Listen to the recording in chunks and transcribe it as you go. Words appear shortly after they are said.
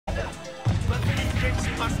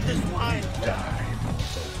No,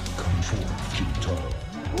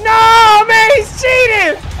 man, he's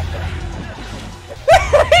cheating!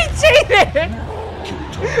 He cheated!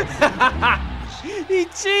 He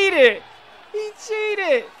cheated! He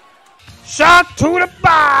cheated! Shot to the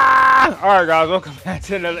bar! Alright guys, welcome back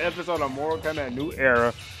to another episode of Mortal Kombat New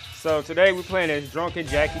Era. So today we're playing as Drunken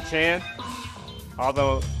Jackie Chan.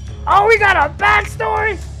 Although, oh, we got a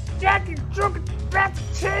backstory! Drunken Jackie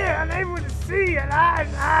Chan, unable to see, and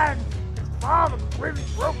his father really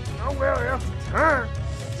broke nowhere else to turn.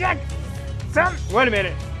 Jackie, wait a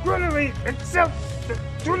minute. Brutally accept the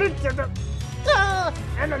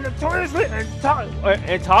and a notoriously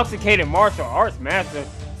intoxicated martial arts master.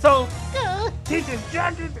 So, teaches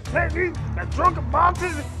Jackie the technique that drunken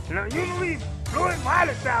boxes and unusually fluid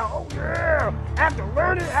violent style. Oh yeah!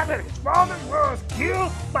 After his father was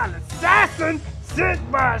killed by an assassin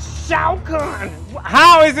sent by Shao Kahn.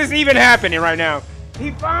 How is this even happening right now?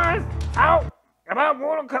 He finds out about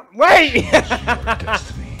Mortal Kombat. Wait!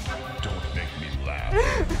 Destiny. Don't make me laugh.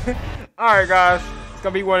 Alright guys, it's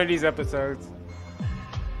gonna be one of these episodes.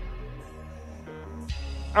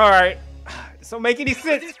 Alright, so make any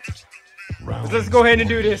sense. Let's go ahead and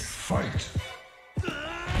do this. Fight.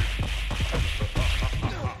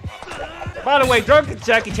 By the way, Drunken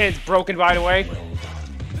Jackie Chan's broken, by the way.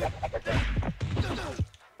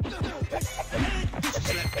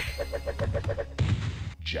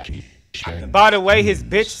 Jackie Chan. By the way, his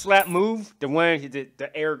bitch slap move, the one, the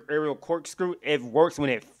aerial corkscrew, it works when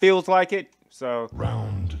it feels like it. So,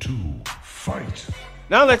 Round 2. Fight.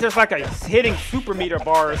 not unless there's like a hitting super meter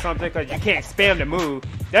bar or something, because you can't spam the move.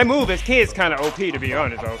 That move as kids kind of OP, to be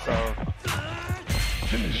honest, though. So,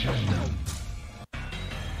 Finish him.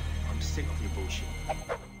 I'm sick of your bullshit.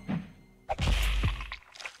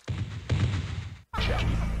 Jackie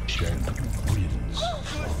Chan wins.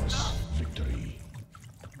 Flawless victory.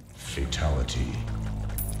 Fatality.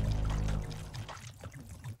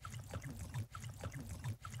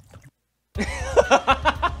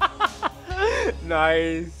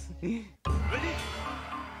 nice.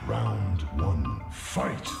 Round 1.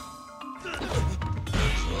 Fight.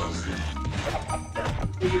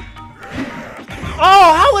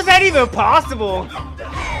 Oh, how was that even possible?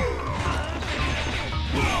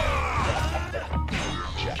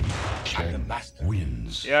 Jackie Chan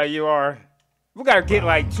wins. Yeah, you are. We gotta get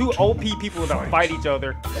like 2 OP people to fight each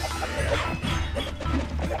other.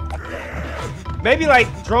 Maybe like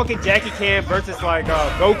Drunken Jackie Chan versus like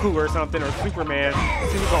Goku or something, or Superman.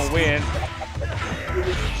 See who's gonna win.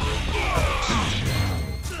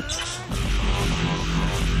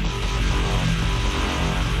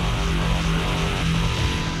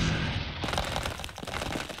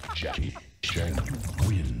 Jackie Chan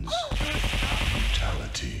wins.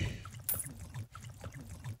 Fatality.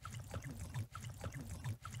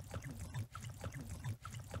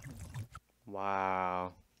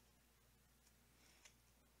 Wow.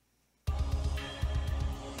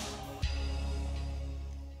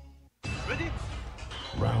 Ready?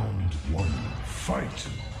 Round 1. Fight.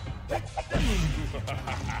 You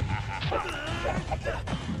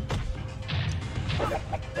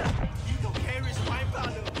don't carry my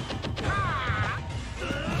value.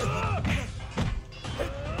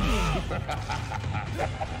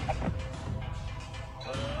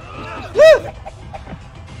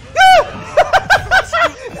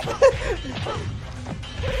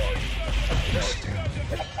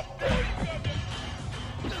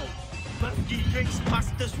 He drinks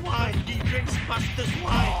master's wine. He drinks master's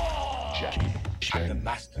wine. Jackie Chan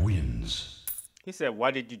wins. He said,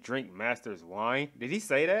 "Why did you drink Master's wine?" Did he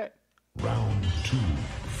say that? Round 2.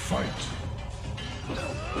 Fight.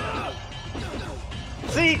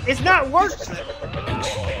 See, it's not working.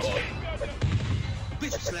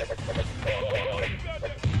 Bitch slap.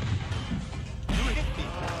 You hit me.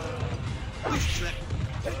 Bitch slap.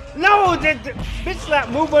 No, the bitch slap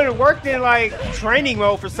move wouldn't work in like training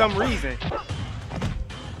mode for some reason.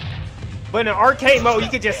 But in arcade mode, you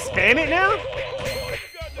could just spam it now?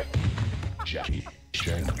 Jackie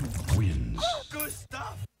Chan wins. Good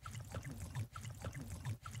stuff.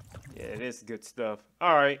 Yeah, it is good stuff.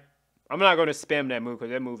 Alright. I'm not going to spam that move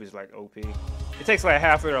because that move is like OP. It takes like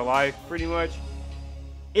half of their life, pretty much.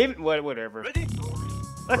 Even, whatever. Ready?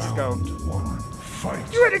 Let's just go. Round 1.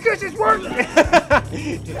 Fight. You ready? Cause it's working!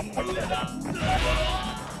 He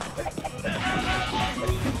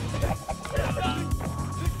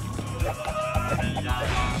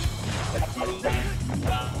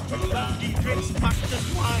drinks master's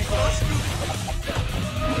wine.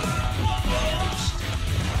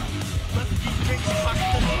 He drinks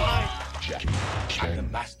master's wine. Jackie Chan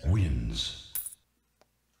wins.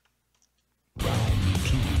 Round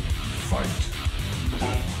 2. fight.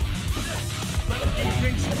 He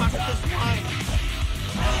drinks master's wine.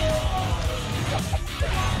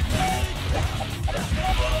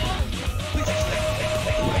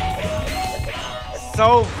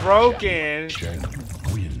 So broken. Chen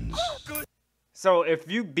wins. So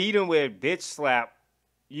if you beat him with bitch slap,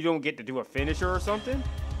 you don't get to do a finisher or something?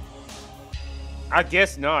 I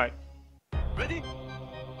guess not. Ready?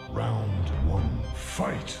 Round 1,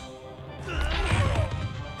 fight.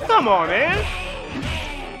 Come on, man.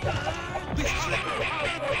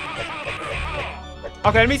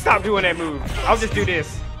 Okay, let me stop doing that move. I'll just do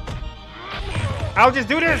this. I'll just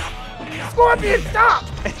do this. Scorpion, stop.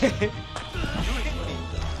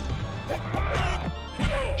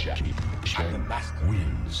 Jackie Chen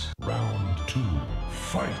wins. Round 2,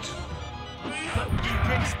 fight. He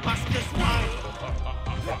drinks master's wine.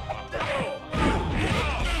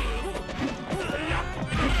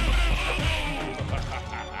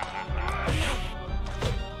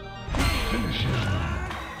 Finish him.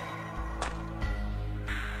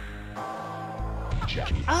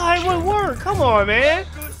 Jackie Ah, it would work. Come on, man.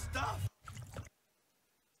 Good stuff.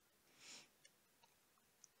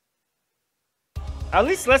 At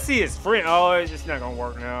least let's see his friend. Oh, it's just not gonna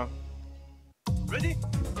work now. Ready?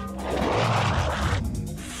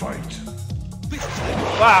 fight.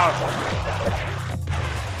 Wow.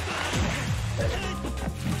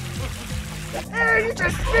 Hey, you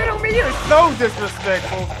just spit on me. You're so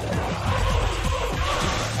disrespectful.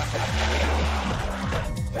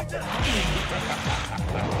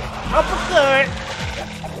 Uppercut.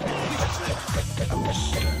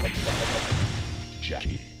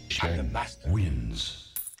 Jackie Chen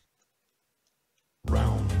wins.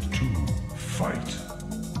 Round 2, fight.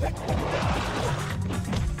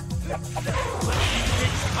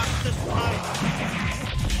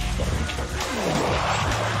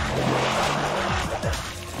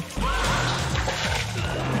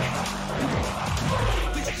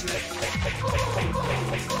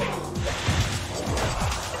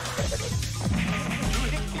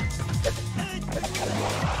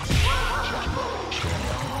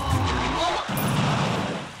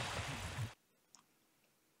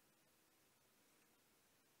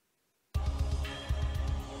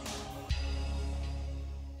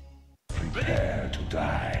 Prepare to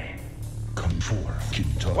die. Contour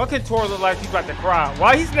Kinto. What Kentaro look like he's about to cry?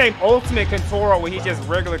 Why he's named Ultimate Kentaro when he's just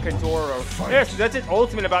regular Kentaro? Yes, that's just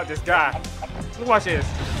ultimate about this guy. Look, watch this.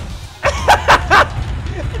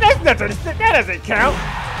 That's nothing. That doesn't count.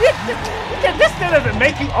 This still doesn't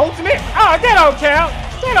make you ultimate. Oh, that don't count.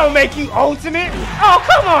 That don't make you ultimate. Oh,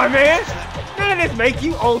 come on, man. None of this make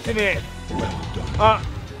you ultimate.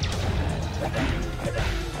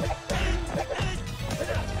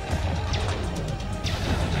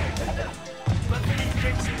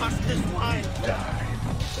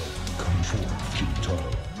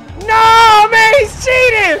 No, man, he's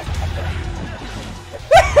cheating!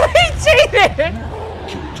 He cheated!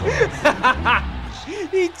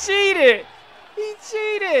 He cheated! He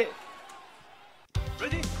cheated!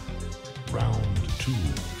 Ready? Round 2,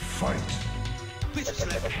 fight.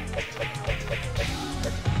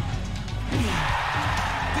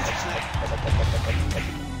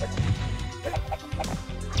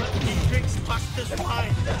 He drinks master's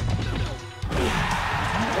wine.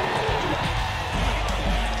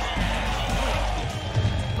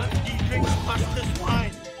 He drinks master's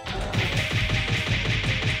wine.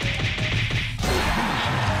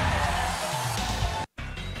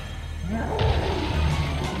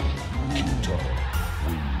 Kinto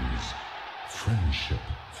wins. Friendship.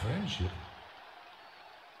 Friendship?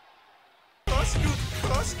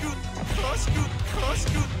 Cross-good.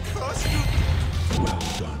 Well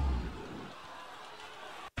done.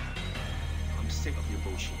 I'm sick of your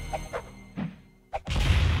bullshit.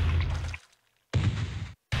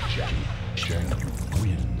 Jackie Chen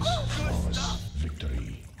wins. Flawless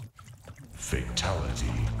victory.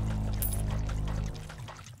 Fatality.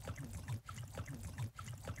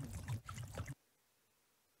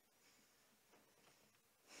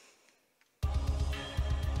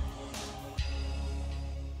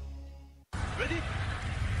 Ready?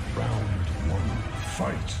 Round 1,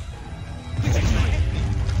 fight.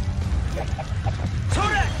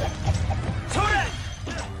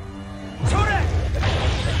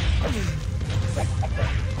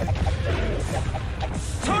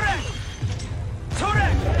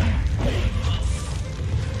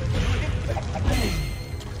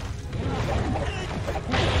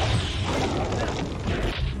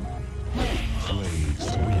 Blades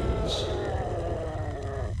wins.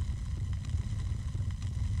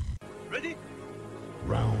 Ready?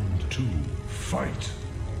 Round 2, fight.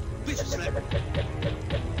 Bitch slap.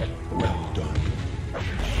 Well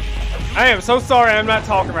I am so sorry I'm not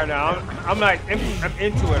talking right now. I'm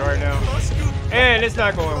into it right now. And it's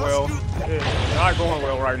not going well. It's not going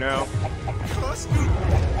well right now.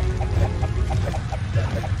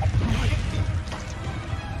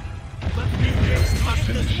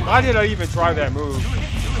 Why did I even try that move?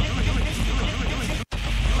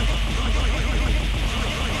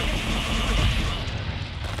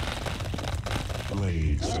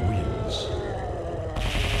 Blades wins.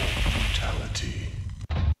 Brutality.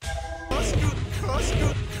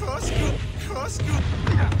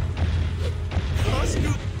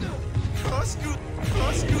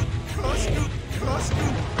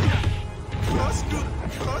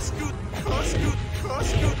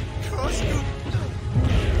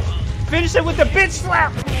 Finish it with the bitch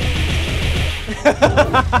slap!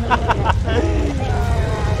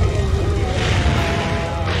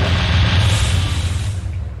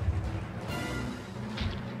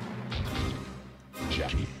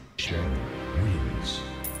 Jackie Chan wins.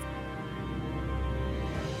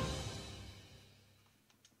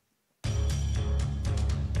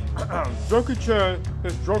 Drunken Chan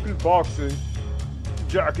is drunken boxing.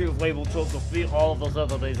 Jackie was able to defeat all of those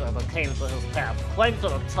enemies that came into his path, claimed to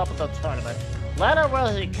the top of the tournament. Later,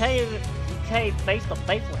 where he came face to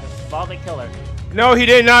face with his father killer. No, he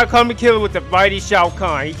did not come to kill with the mighty Shao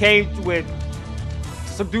Kahn. He came with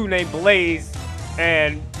some dude named Blaze,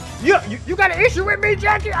 and you got an issue with me,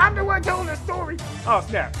 Jackie? I'm the one telling the story. Oh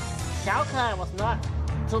snap! Shao Kahn was not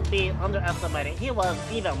to be underestimated. He was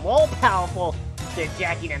even more powerful than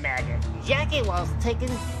Jackie can imagine. Jackie was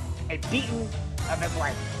taken and beaten of his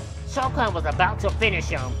life. Shao Kahn was about to finish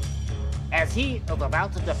him. As he was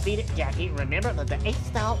about to defeat Jackie, remember that the 8th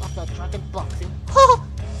style of the drunken boxing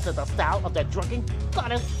to the style of the drunken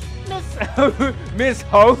goddess, Miss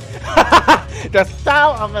Ho. the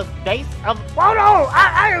style of the base of. Oh no!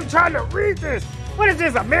 I am trying to read this. What is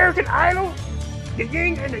this, American Idol? The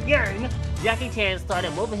yin and the yang. Jackie Chan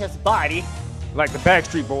started moving his body like the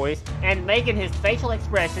Backstreet Boys, and making his facial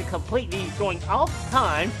expression completely going off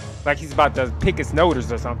time. like he's about to pick his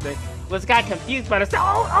nose or something. Was got confused by the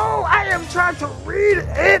sound. Oh, I am trying to read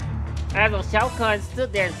it. As Shao Kahn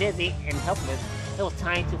stood there dizzy and helpless, it was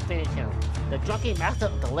time to finish him. The drunken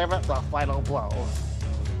master delivered the final blow.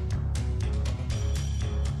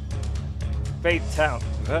 Fatality.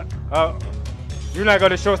 You're not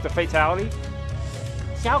going to show us the fatality?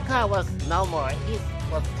 Shao Kahn was no more.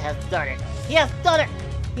 Has done it. He has done it.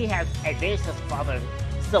 He has avenged his father.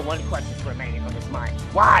 Still one question remaining on his mind.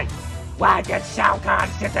 Why? Why did Shao Kahn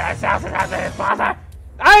sit to assassinate after his father?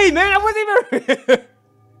 Hey man, I wasn't even.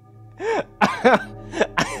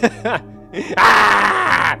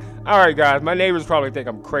 Alright guys, my neighbors probably think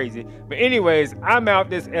I'm crazy. But anyways, I'm out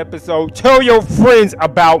this episode. Tell your friends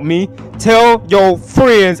about me. Tell your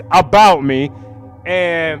friends about me.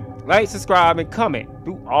 And like, subscribe, and comment.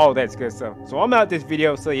 Do all that good stuff. So I'm out this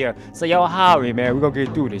video. So yeah. So y'all holler at me, man. We're gonna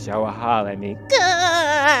get through this. Y'all holler at me.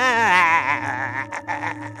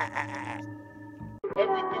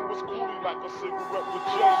 Everything was cool like a cigarette with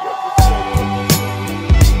Jay.